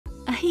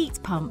A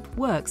heat pump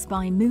works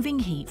by moving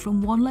heat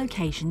from one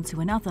location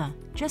to another,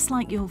 just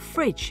like your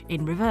fridge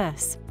in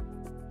reverse.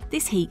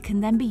 This heat can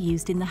then be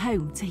used in the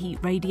home to heat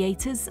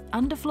radiators,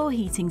 underfloor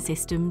heating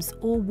systems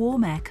or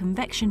warm air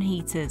convection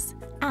heaters,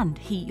 and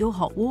heat your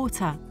hot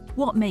water.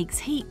 What makes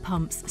heat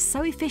pumps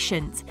so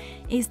efficient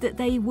is that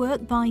they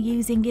work by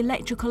using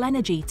electrical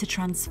energy to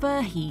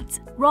transfer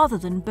heat rather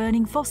than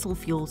burning fossil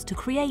fuels to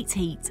create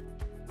heat.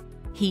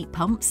 Heat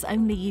pumps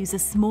only use a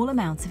small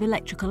amount of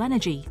electrical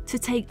energy to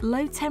take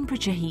low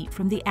temperature heat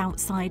from the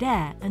outside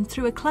air and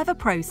through a clever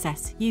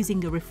process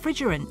using a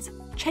refrigerant,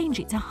 change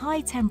it to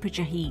high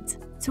temperature heat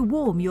to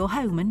warm your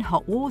home and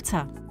hot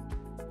water.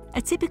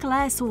 A typical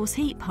air source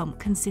heat pump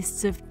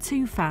consists of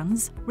 2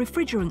 fans,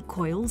 refrigerant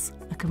coils,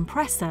 a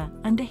compressor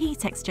and a heat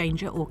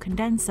exchanger or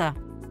condenser.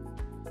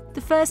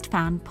 The first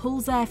fan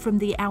pulls air from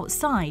the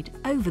outside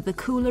over the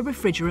cooler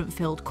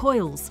refrigerant-filled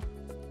coils.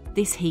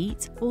 This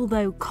heat,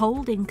 although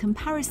cold in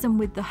comparison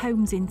with the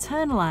home's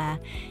internal air,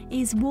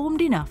 is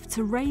warmed enough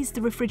to raise the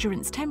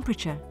refrigerant's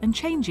temperature and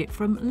change it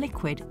from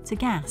liquid to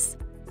gas.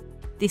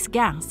 This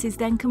gas is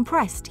then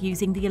compressed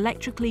using the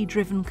electrically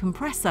driven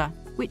compressor,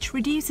 which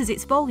reduces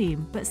its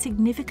volume but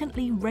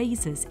significantly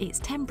raises its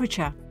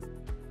temperature.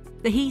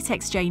 The heat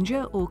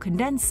exchanger or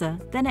condenser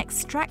then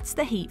extracts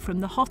the heat from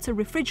the hotter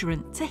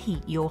refrigerant to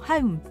heat your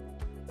home.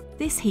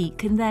 This heat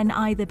can then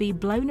either be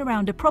blown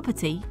around a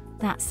property,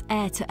 that's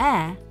air to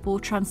air, or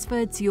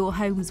transferred to your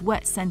home's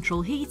wet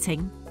central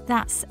heating,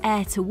 that's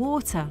air to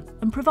water,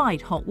 and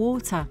provide hot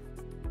water.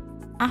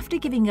 After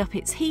giving up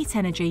its heat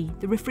energy,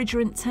 the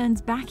refrigerant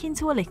turns back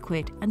into a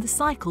liquid and the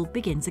cycle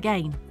begins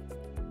again.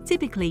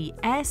 Typically,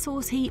 air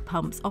source heat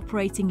pumps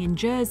operating in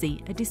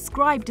Jersey are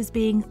described as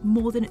being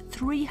more than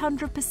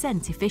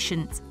 300%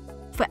 efficient.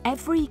 For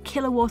every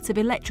kilowatt of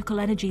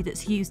electrical energy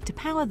that's used to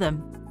power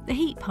them, the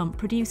heat pump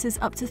produces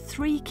up to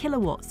 3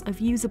 kilowatts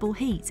of usable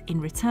heat in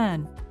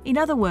return. In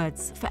other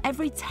words, for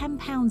every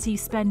 £10 you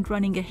spend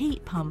running a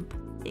heat pump,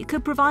 it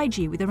could provide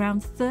you with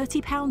around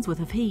 £30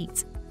 worth of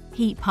heat.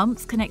 Heat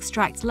pumps can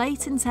extract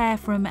latent air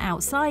from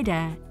outside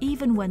air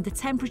even when the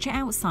temperature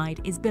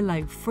outside is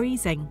below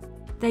freezing.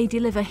 They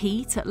deliver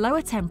heat at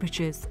lower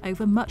temperatures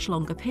over much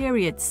longer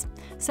periods,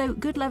 so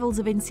good levels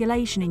of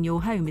insulation in your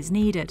home is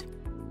needed.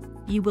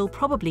 You will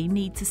probably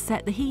need to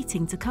set the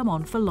heating to come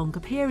on for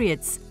longer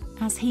periods,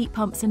 as heat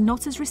pumps are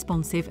not as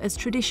responsive as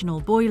traditional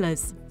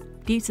boilers.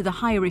 Due to the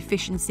higher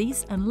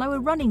efficiencies and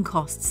lower running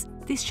costs,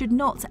 this should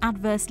not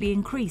adversely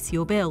increase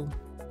your bill.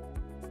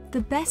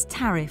 The best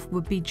tariff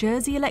would be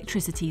Jersey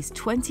Electricity's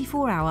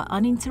 24-hour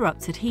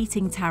uninterrupted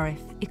heating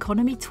tariff,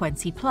 Economy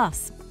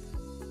 20+.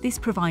 This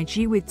provides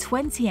you with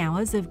 20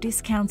 hours of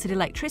discounted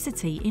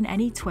electricity in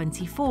any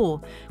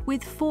 24,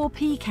 with 4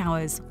 peak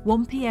hours,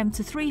 1 p.m.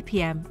 to 3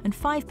 p.m. and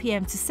 5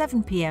 p.m. to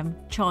 7 p.m.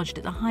 charged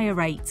at the higher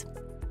rate.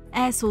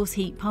 Air source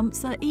heat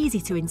pumps are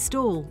easy to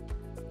install.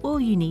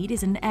 All you need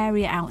is an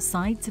area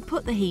outside to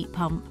put the heat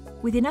pump,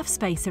 with enough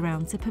space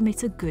around to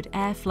permit a good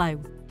airflow.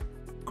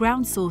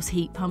 Ground source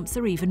heat pumps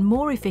are even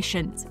more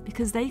efficient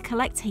because they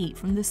collect heat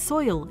from the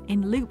soil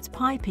in looped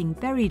piping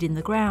buried in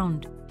the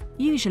ground.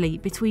 Usually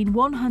between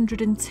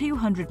 100 and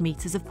 200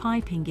 metres of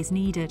piping is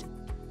needed.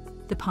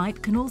 The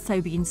pipe can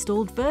also be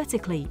installed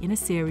vertically in a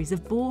series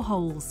of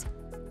boreholes.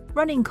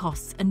 Running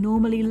costs are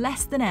normally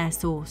less than air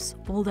source,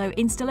 although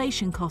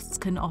installation costs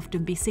can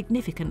often be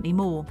significantly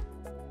more.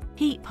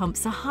 Heat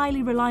pumps are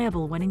highly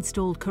reliable when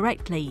installed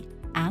correctly,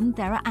 and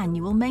there are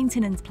annual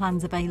maintenance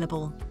plans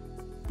available.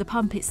 The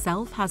pump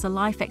itself has a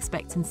life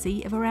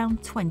expectancy of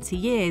around 20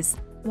 years,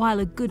 while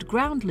a good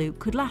ground loop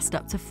could last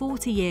up to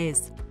 40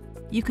 years.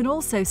 You can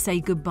also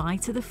say goodbye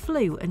to the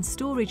flue and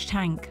storage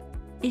tank.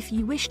 If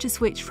you wish to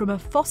switch from a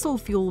fossil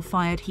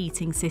fuel-fired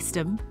heating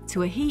system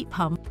to a heat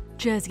pump,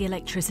 Jersey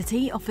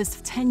Electricity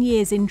offers 10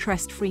 years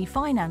interest-free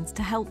finance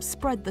to help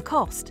spread the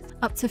cost,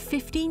 up to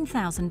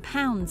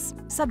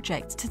 £15,000,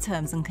 subject to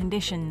terms and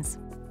conditions.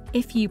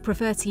 If you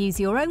prefer to use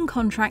your own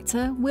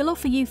contractor, we'll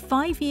offer you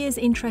 5 years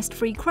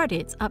interest-free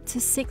credit up to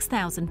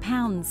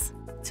 £6,000.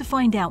 To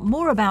find out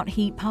more about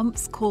heat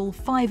pumps, call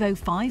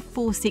 505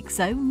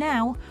 460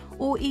 now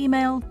or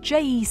email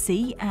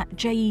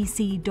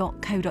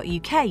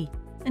jec@jec.co.uk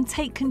and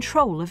take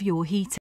control of your heating.